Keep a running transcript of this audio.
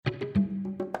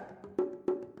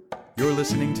You're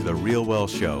listening to The Real Wealth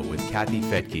Show with Kathy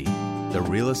Fettke, the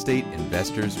real estate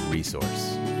investor's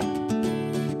resource.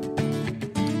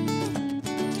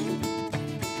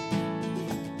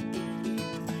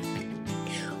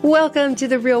 Welcome to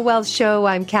The Real Wealth Show.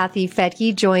 I'm Kathy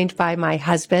Fettke, joined by my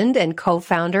husband and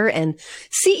co-founder and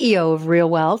CEO of Real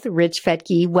Wealth, Rich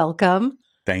Fettke. Welcome.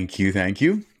 Thank you. Thank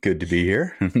you. Good to be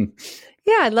here.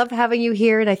 Yeah, I love having you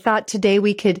here. And I thought today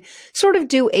we could sort of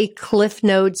do a Cliff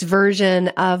Notes version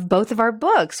of both of our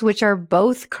books, which are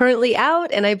both currently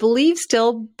out and I believe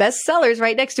still bestsellers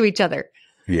right next to each other.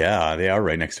 Yeah, they are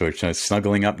right next to each other,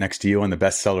 snuggling up next to you on the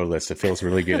bestseller list. It feels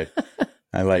really good.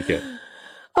 I like it.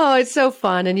 Oh, it's so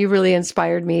fun. And you really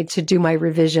inspired me to do my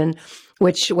revision,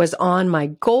 which was on my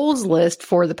goals list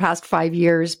for the past 5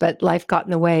 years, but life got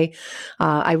in the way.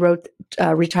 I wrote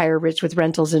Retire Rich with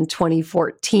Rentals in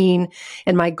 2014.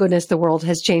 And my goodness, the world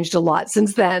has changed a lot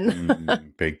since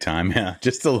then. Big time. Yeah,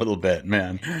 just a little bit,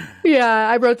 man. Yeah,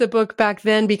 I wrote the book back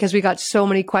then because we got so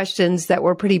many questions that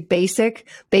were pretty basic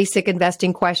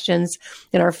investing questions,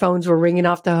 and our phones were ringing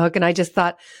off the hook. And I just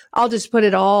thought, I'll just put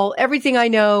everything I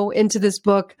know into this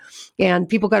book, and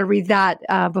people got to read that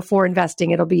before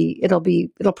investing.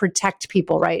 It'll protect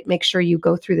people, right? Make sure you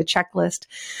go through the checklist.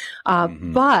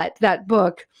 But that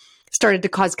book started to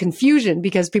cause confusion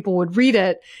because people would read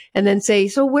it and then say,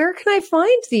 so where can I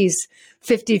find these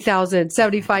 $50,000,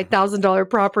 $75,000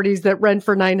 properties that rent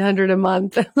for $900 a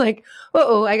month? Like,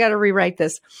 I got to rewrite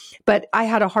this. But I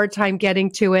had a hard time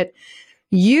getting to it.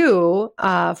 You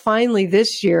finally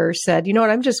this year said, you know what,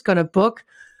 I'm just going to book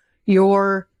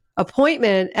your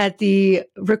appointment at the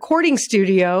recording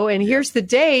studio, and here's the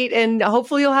date, and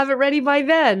hopefully you'll have it ready by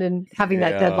then. And having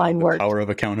that deadline work. Power of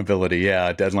accountability.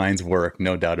 Yeah, deadlines work,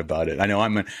 no doubt about it. I know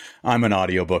I'm an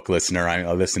audiobook listener.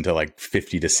 I listen to like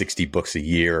 50 to 60 books a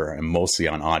year, and mostly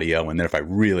on audio. And then if I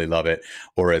really love it,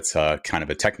 or it's kind of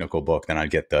a technical book, then I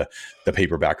get the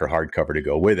paperback or hardcover to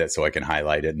go with it, so I can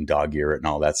highlight it and dog ear it and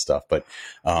all that stuff. But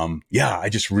I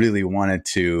just really wanted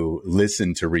to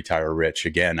listen to Retire Rich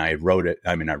again. I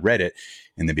read it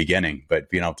in the beginning, but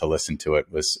being able to listen to it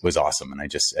was awesome. And I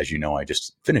just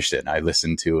finished it. I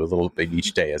listened to a little bit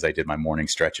each day as I did my morning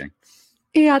stretching.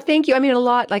 Yeah, thank you. I mean,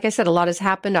 like I said, a lot has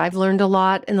happened. I've learned a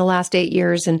lot in the last 8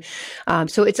 years. And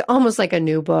so it's almost like a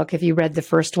new book. If you read the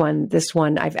first one, this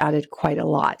one, I've added quite a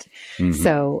lot. Mm-hmm.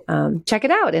 So check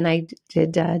it out. And I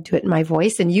did do it in my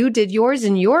voice, and you did yours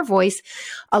in your voice,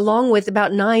 along with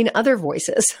about 9 other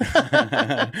voices.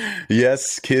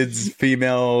 Yes, kids,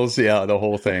 females, yeah, the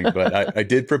whole thing. But I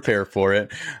did prepare for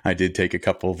it. I did take a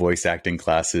couple voice acting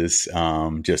classes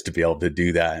just to be able to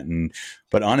do that.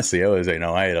 But honestly,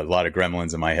 I had a lot of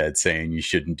gremlins in my head saying, you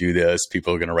shouldn't do this.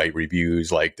 People are going to write reviews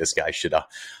like this guy should have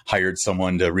hired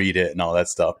someone to read it and all that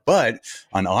stuff. But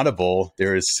on Audible,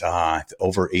 there's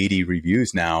over 80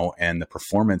 reviews now, and the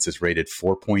performance is rated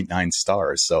 4.9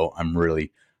 stars. So I'm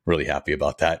really, really happy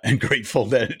about that and grateful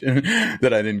that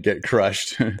I didn't get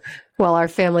crushed. Well, our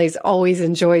family's always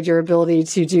enjoyed your ability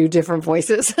to do different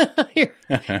voices.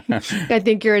 I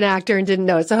think you're an actor and didn't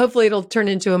know it. So hopefully it'll turn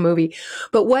into a movie.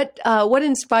 But what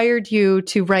inspired you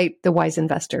to write The Wise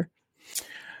Investor?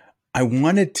 I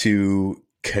wanted to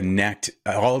connect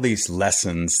all these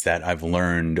lessons that I've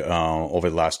learned over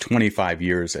the last 27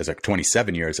 years as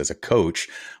a coach,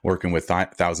 working with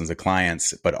thousands of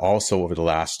clients, but also over the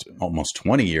last almost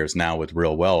 20 years now with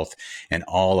Real Wealth and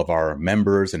all of our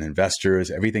members and investors,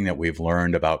 everything that we've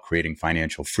learned about creating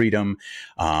financial freedom,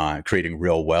 creating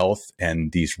real wealth,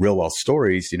 and these real wealth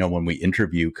stories. When we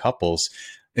interview couples,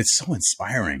 it's so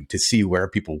inspiring to see where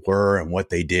people were and what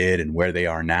they did and where they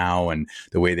are now and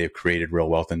the way they've created real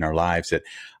wealth in their lives, that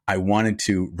I wanted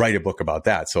to write a book about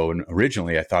that. So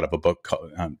originally I thought of a book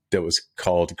that was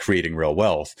called Creating Real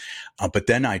Wealth. But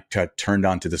then I turned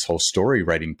on to this whole story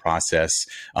writing process,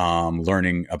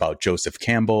 learning about Joseph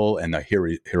Campbell and the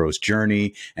hero's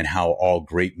journey, and how all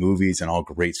great movies and all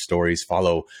great stories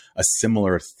follow a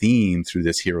similar theme through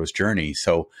this hero's journey.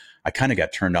 So I kind of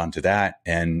got turned on to that.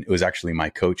 And it was actually my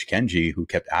coach, Kenji, who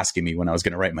kept asking me when I was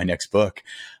going to write my next book.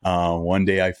 One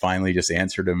day I finally just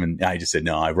answered him, and I just said,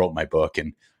 no, I wrote my book.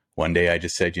 And one day I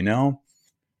just said,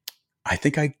 I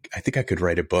think I could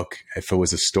write a book if it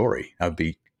was a story. That would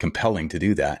be compelling to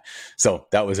do that. So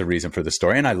that was a reason for the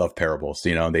story. And I love parables.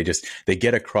 They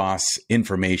get across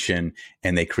information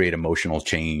and they create emotional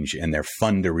change, and they're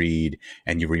fun to read,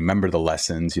 and you remember the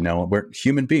lessons. We're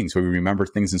human beings, we remember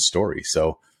things in stories.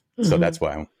 So So that's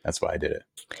why I did it.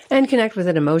 And connect with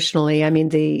it emotionally. I mean,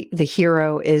 the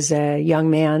hero is a young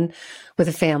man with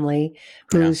a family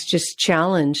who's just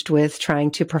challenged with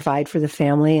trying to provide for the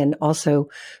family and also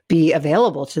be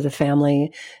available to the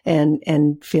family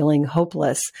and feeling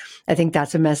hopeless. I think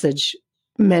that's a message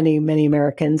many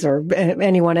Americans or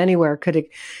anyone anywhere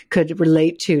could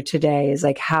relate to today, is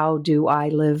like, how do I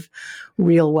live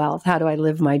real wealth? How do I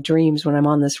live my dreams when I'm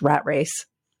on this rat race?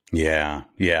 Yeah.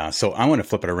 So I want to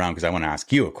flip it around because I want to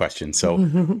ask you a question.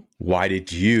 So why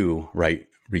did you write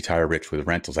Retire Rich with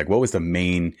Rentals? Like, what was the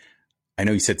main, I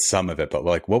know you said some of it, but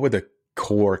like, what were the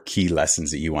core key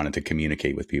lessons that you wanted to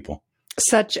communicate with people?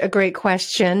 Such a great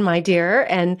question, my dear.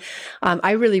 And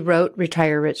I really wrote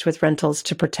Retire Rich with Rentals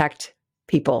to protect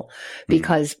people,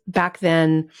 because back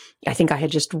then, I think I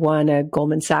had just won a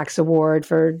Goldman Sachs award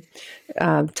for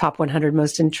top 100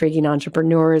 most intriguing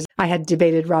entrepreneurs. I had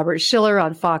debated Robert Shiller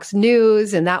on Fox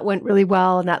News, and that went really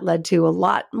well. And that led to a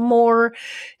lot more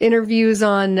interviews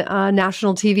on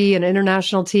national TV and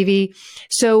international TV.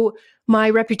 So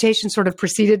my reputation sort of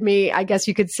preceded me. I guess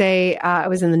you could say I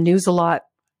was in the news a lot.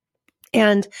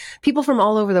 And people from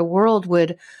all over the world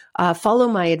would follow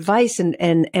my advice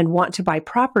and want to buy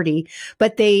property,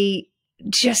 but they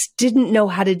just didn't know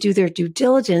how to do their due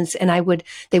diligence. And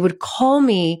they would call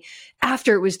me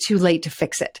after it was too late to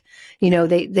fix it. You know,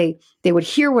 they would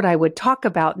hear what I would talk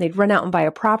about, and they'd run out and buy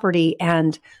a property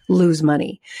and lose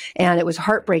money. And it was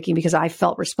heartbreaking because I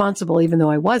felt responsible, even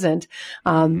though I wasn't,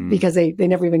 because they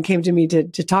never even came to me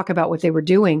to talk about what they were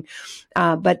doing.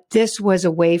 But this was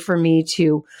a way for me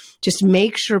to just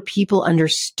make sure people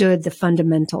understood the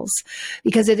fundamentals,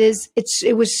 because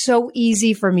it was so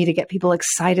easy for me to get people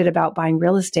excited about buying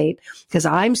real estate because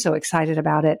I'm so excited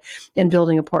about it and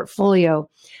building a portfolio.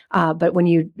 But when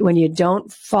you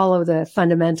don't follow the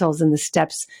fundamentals and the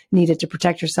steps needed to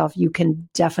protect yourself, you can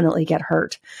definitely get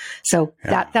hurt. So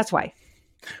that's why.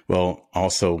 Well,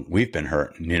 also we've been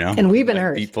hurt, you know, and we've been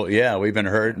hurt. People, we've been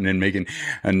hurt,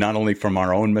 and not only from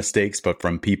our own mistakes, but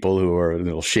from people who are a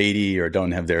little shady or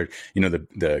don't have their,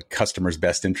 the customer's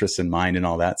best interests in mind and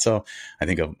all that. So I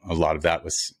think a lot of that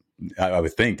was, I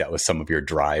would think that was some of your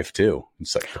drive too.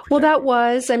 Well, that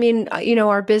was,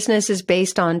 our business is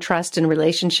based on trust and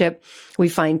relationship. We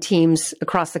find teams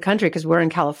across the country because we're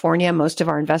in California. Most of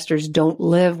our investors don't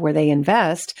live where they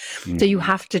invest. So you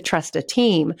have to trust a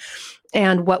team.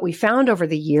 And what we found over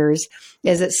the years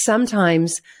is that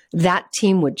sometimes that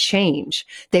team would change.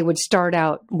 They would start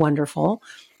out wonderful,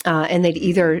 and they'd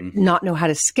either not know how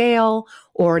to scale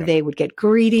or they would get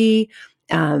greedy.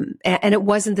 And it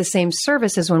wasn't the same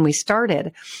service as when we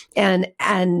started.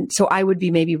 And so I would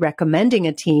be maybe recommending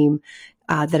a team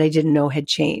that I didn't know had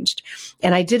changed.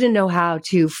 And I didn't know how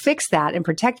to fix that and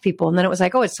protect people. And then it was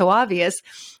like, oh, it's so obvious.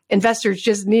 Investors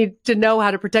just need to know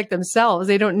how to protect themselves.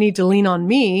 They don't need to lean on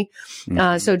me.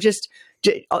 So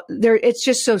it's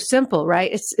just so simple,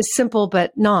 right? It's simple,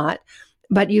 but not.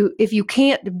 But if you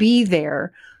can't be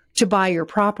there to buy your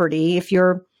property,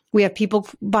 we have people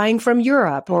buying from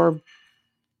Europe or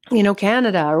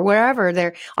Canada or wherever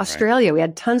they're Australia. Right. We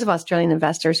had tons of Australian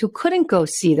investors who couldn't go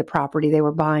see the property they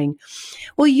were buying.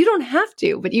 Well, you don't have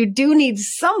to, but you do need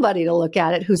somebody to look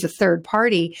at it who's a third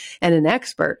party and an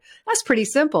expert. That's pretty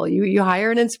simple. You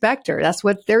hire an inspector. That's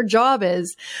what their job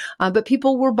is. But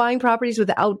people were buying properties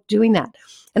without doing that.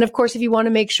 And of course, if you want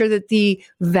to make sure that the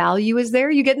value is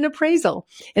there, you get an appraisal.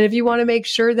 And if you want to make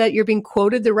sure that you're being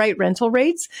quoted the right rental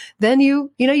rates, then you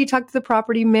talk to the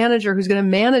property manager who's going to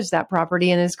manage that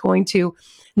property and is going to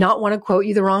not want to quote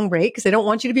you the wrong rate because they don't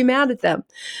want you to be mad at them.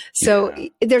 So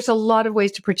there's a lot of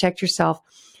ways to protect yourself.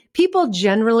 People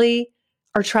generally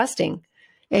are trusting.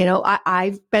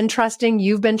 I've been trusting,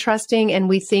 you've been trusting, and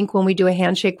we think when we do a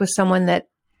handshake with someone that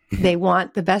they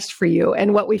want the best for you.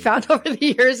 And what we found over the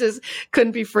years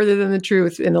couldn't be further than the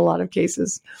truth in a lot of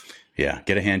cases. Yeah.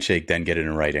 Get a handshake, then get it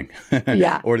in writing.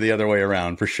 Yeah. Or the other way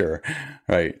around for sure.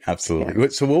 Right. Absolutely. Yeah.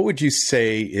 So what would you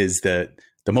say is the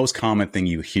most common thing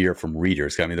you hear from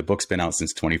readers? I mean, the book's been out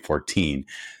since 2014.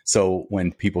 So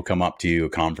when people come up to you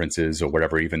at conferences or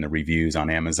whatever, even the reviews on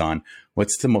Amazon,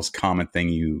 what's the most common thing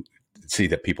you see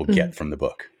that people get from the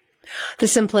book? The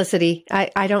simplicity.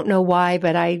 I don't know why,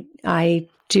 but I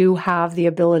do have the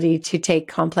ability to take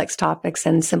complex topics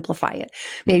and simplify it.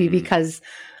 Maybe because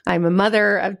I'm a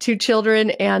mother of 2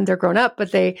 children and they're grown up,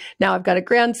 but now I've got a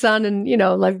grandson and,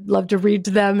 love to read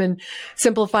to them and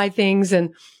simplify things.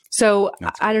 And so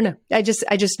I don't know. I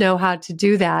just know how to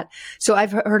do that. So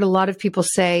I've heard a lot of people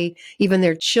say even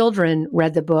their children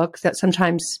read the book, that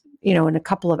sometimes in a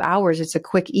couple of hours. It's a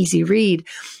quick, easy read,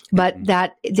 but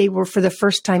that they were for the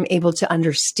first time able to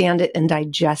understand it and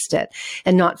digest it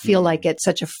and not feel like it's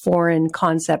such a foreign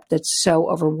concept that's so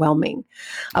overwhelming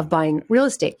of buying real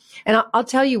estate. And I'll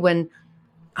tell you,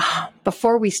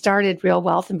 before we started Real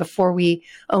Wealth and before we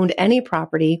owned any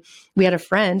property, we had a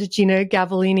friend, Gina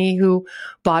Gavellini, who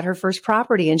bought her first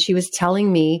property, and she was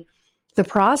telling me the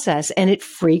process, and it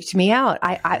freaked me out.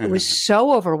 It was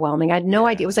so overwhelming. I had no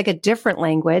idea. It was like a different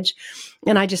language,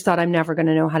 and I just thought, I'm never going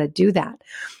to know how to do that.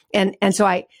 And so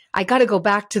I got to go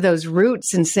back to those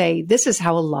roots and say, this is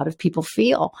how a lot of people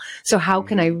feel. So how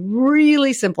can I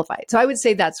really simplify it? So I would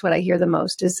say that's what I hear the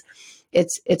most is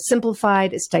it's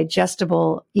simplified, it's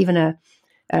digestible. Even a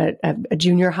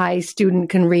junior high student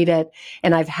can read it.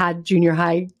 And I've had junior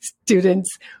high students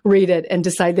read it and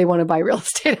decide they want to buy real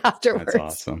estate afterwards.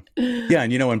 That's awesome. Yeah.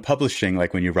 And, in publishing,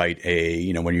 like when you write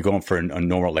when you're going for a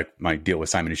normal, like my deal with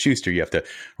Simon & Schuster, you have to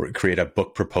create a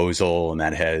book proposal, and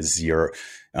that has your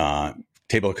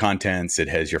table of contents. It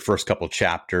has your first couple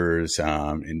chapters,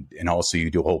 and also you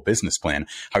do a whole business plan.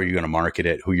 How are you going to market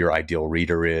it? Who your ideal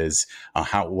reader is?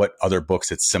 What other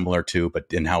books it's similar to,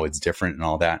 but and how it's different and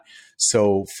all that.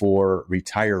 So for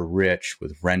Retire Rich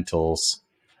with Rentals,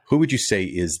 who would you say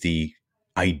is the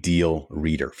ideal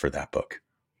reader for that book?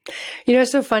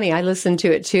 It's so funny. I listened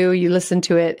to it too. You listened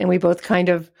to it, and we both kind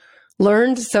of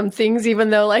learned some things, even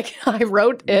though like I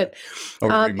wrote it. Or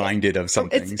reminded of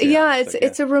some things.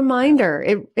 It's a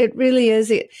reminder. It really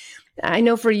is. I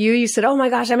know for you, you said, oh my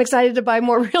gosh, I'm excited to buy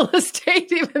more real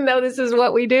estate, even though this is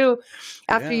what we do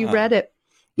after you read it.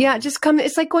 Yeah, just come.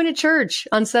 It's like going to church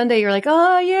on Sunday. You're like,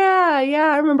 oh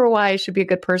yeah, I remember why I should be a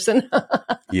good person.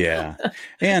 Yeah.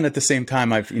 And at the same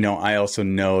time, I also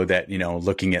know that,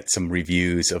 looking at some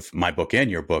reviews of my book and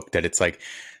your book, that it's like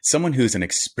someone who's an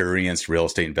experienced real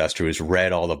estate investor who's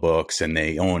read all the books and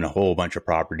they own a whole bunch of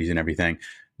properties and everything.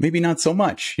 Maybe not so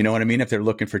much. You know what I mean? If they're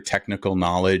looking for technical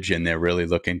knowledge and they're really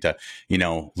looking to,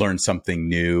 learn something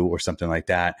new or something like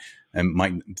that, and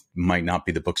might not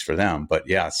be the books for them. But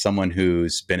yeah, someone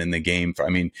who's been in the game for,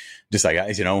 just like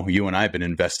guys, you and I have been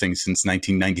investing since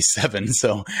 1997.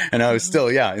 So, and I was still,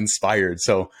 inspired.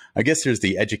 So I guess there's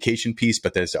the education piece,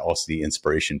 but there's also the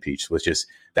inspiration piece, which is,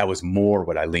 that was more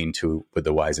what I leaned to with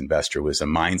The Wise Investor, was a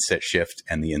mindset shift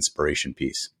and the inspiration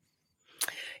piece.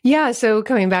 Yeah. So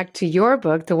coming back to your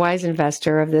book, The Wise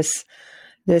Investor, of this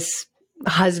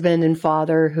husband and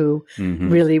father who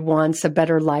really wants a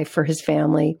better life for his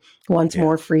family, wants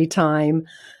more free time.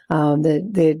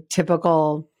 The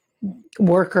typical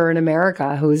worker in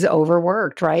America who's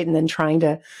overworked, right? And then trying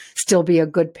to still be a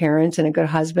good parent and a good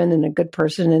husband and a good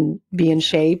person and be in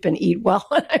shape and eat well.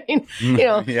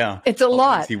 It's a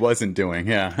lot. He wasn't doing.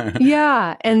 Yeah.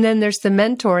 Yeah. And then there's the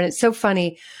mentor. And it's so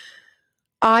funny.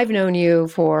 I've known you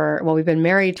we've been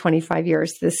married 25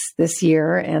 years this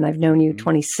year, and I've known you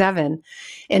 27.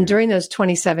 And during those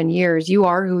 27 years, you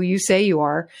are who you say you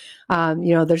are.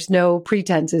 There's no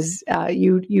pretenses.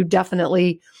 You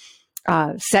definitely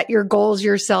set your goals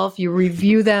yourself, you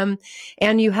review them,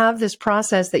 and you have this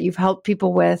process that you've helped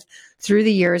people with through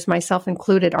the years, myself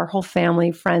included, our whole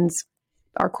family, friends,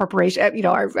 our corporation,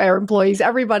 our employees,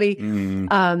 everybody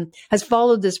has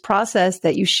followed this process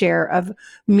that you share of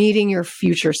meeting your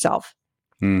future self.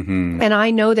 Mm-hmm. And I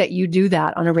know that you do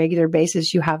that on a regular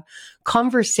basis. You have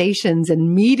conversations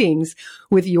and meetings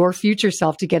with your future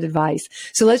self to get advice.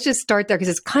 So let's just start there, because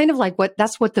it's kind of like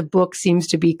that's what the book seems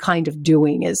to be kind of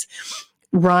doing, is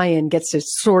Ryan gets to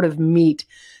sort of meet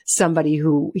somebody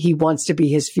who he wants to be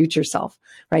his future self,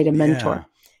 right? A mentor.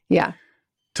 Yeah.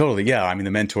 Totally. Yeah.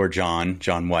 The mentor, John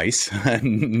Weiss,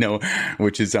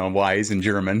 which is Wise in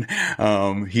German.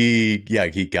 He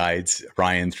guides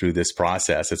Ryan through this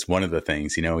process. It's one of the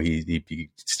things, he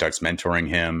starts mentoring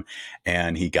him,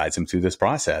 and he guides him through this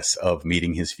process of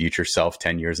meeting his future self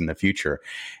 10 years in the future.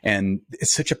 And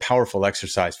it's such a powerful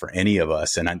exercise for any of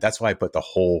us. And that's why I put the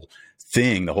whole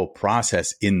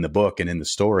process in the book and in the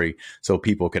story, so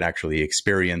people could actually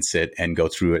experience it and go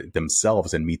through it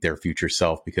themselves and meet their future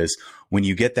self. Because when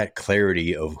you get that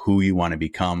clarity of who you want to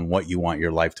become, what you want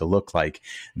your life to look like,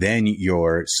 then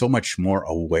you're so much more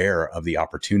aware of the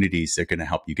opportunities that are going to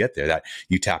help you get there. That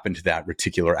you tap into that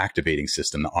reticular activating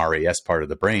system, the RAS part of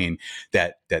the brain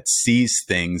that sees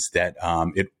things, that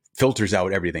it filters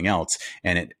out everything else,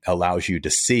 and it allows you to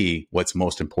see what's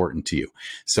most important to you.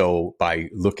 So by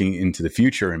looking into the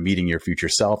future and meeting your future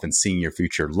self and seeing your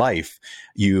future life,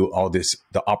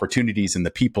 the opportunities and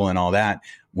the people and all that,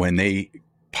 when they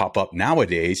pop up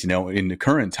nowadays, in the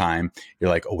current time, you're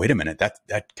like, oh, wait a minute,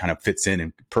 that kind of fits in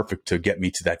and perfect to get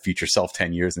me to that future self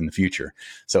 10 years in the future.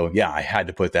 So yeah, I had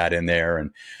to put that in there.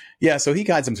 And Yeah, so he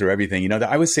guides them through everything.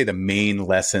 I would say the main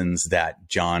lessons that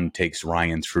John takes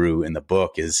Ryan through in the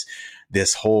book is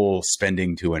this whole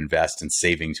spending to invest and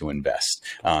saving to invest,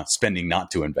 spending not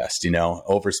to invest,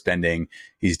 overspending.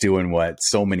 He's doing what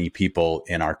so many people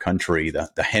in our country,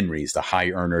 the Henrys, the high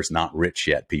earners, not rich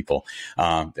yet people,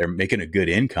 they're making a good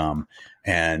income,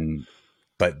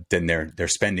 but then they're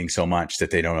spending so much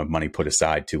that they don't have money put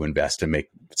aside to invest and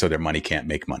so their money can't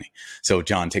make money. So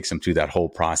John takes them through that whole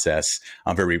process,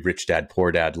 very Rich Dad,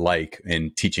 Poor Dad like,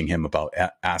 in teaching him about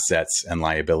assets and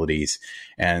liabilities.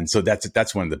 And so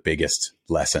that's one of the biggest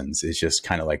lessons, is just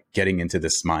kind of like getting into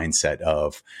this mindset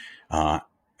of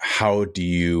how do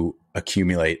you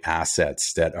accumulate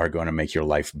assets that are going to make your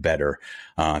life better,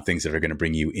 things that are going to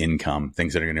bring you income,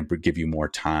 things that are going to give you more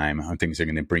time, things that are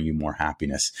going to bring you more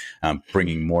happiness,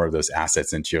 bringing more of those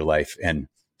assets into your life and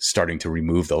starting to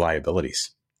remove the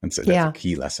liabilities. And so that's a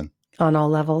key lesson. On all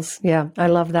levels. Yeah, I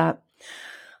love that.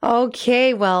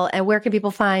 Okay, well, and where can people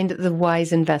find The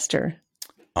Wise Investor?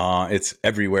 It's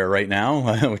everywhere right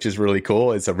now, which is really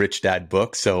cool. It's a Rich Dad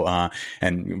book. So,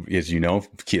 and as you know,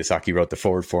 Kiyosaki wrote the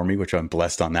forward for me, which I'm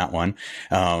blessed on that one.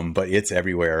 But it's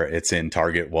everywhere. It's in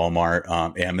Target,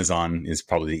 Walmart, Amazon is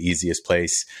probably the easiest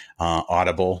place.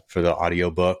 Audible for the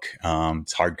audiobook.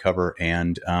 It's hardcover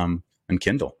and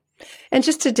Kindle. And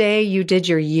just today, you did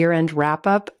your year-end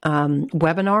wrap-up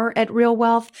webinar at Real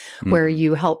Wealth, where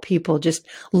you help people just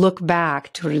look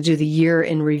back to do the year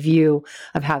in review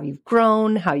of how you've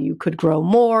grown, how you could grow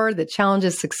more, the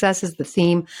challenges, successes, the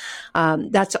theme.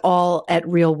 That's all at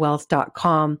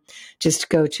realwealth.com. Just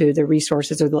go to the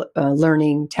resources or the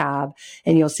learning tab,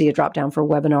 and you'll see a drop-down for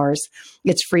webinars.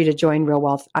 It's free to join Real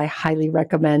Wealth. I highly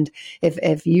recommend,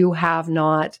 if you have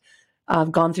not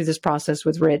gone through this process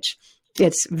with Rich.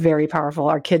 It's very powerful.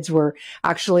 Our kids were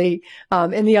actually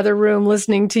in the other room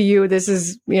listening to you. This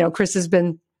is, Chris has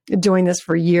been doing this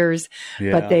for years,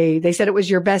 but they said it was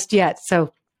your best yet.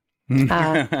 So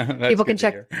people can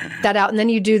check that out. And then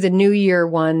you do the New Year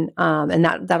one, and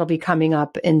that'll be coming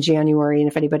up in January. And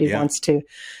if anybody wants to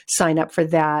sign up for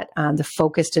that, the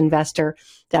Focused Investor,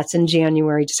 that's in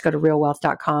January. Just go to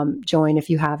realwealth.com, join if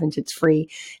you haven't. It's free,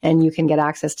 and you can get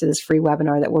access to this free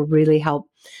webinar that will really help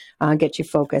get you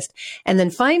focused. And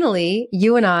then finally,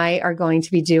 you and I are going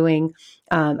to be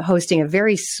hosting a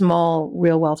very small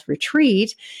Real Wealth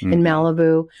retreat in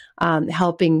Malibu,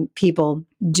 helping people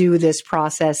do this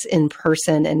process in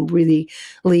person and really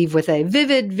leave with a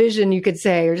vivid vision, you could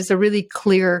say, or just a really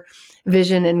clear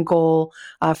vision and goal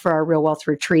for our Real Wealth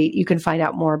retreat. You can find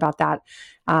out more about that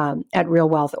at Real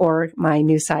Wealth or my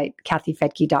new site,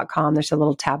 kathyfedke.com. There's a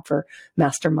little tab for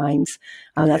masterminds.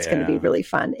 That's going to be really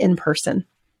fun in person.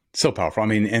 So powerful. I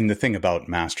mean, and the thing about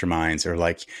masterminds are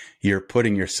like, you're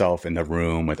putting yourself in the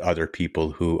room with other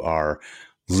people who are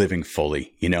living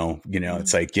fully,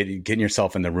 it's like getting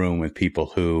yourself in the room with people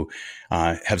who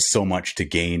have so much to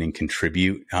gain and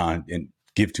contribute and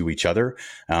give to each other.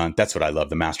 That's what I love.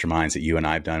 The masterminds that you and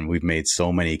I've done, we've made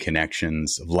so many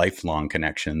connections, lifelong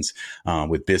connections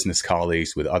with business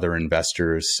colleagues, with other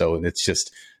investors. So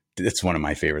it's one of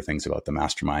my favorite things about the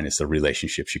mastermind is the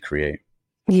relationships you create.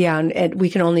 Yeah, and we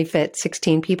can only fit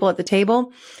 16 people at the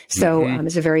table. So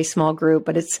it's a very small group,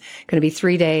 but it's going to be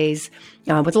 3 days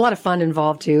with a lot of fun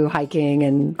involved too, hiking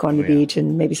and going to the beach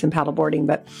and maybe some paddle boarding.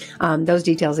 But those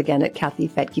details again at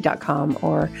kathyfedke.com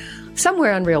or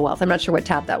somewhere on Real Wealth. I'm not sure what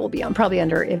tab that will be on, probably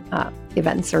under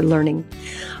events or learning.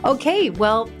 Okay,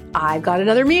 well, I've got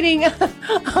another meeting.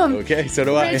 Okay, so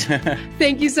do I. Rich,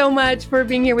 thank you so much for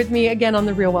being here with me again on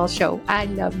The Real Wealth Show. I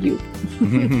love you.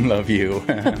 Love you.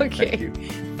 Okay,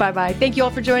 bye-bye. Thank you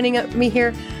all for joining me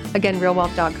here. Again,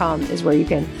 realwealth.com is where you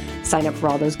can sign up for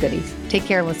all those goodies. Take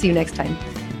care, and we'll see you next time.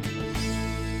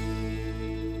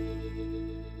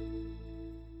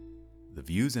 The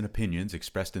views and opinions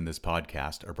expressed in this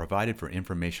podcast are provided for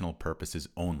informational purposes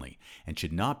only and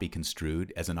should not be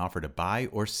construed as an offer to buy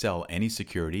or sell any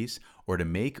securities or to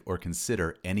make or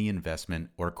consider any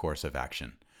investment or course of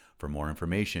action. For more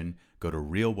information, go to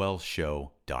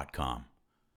realwealthshow.com.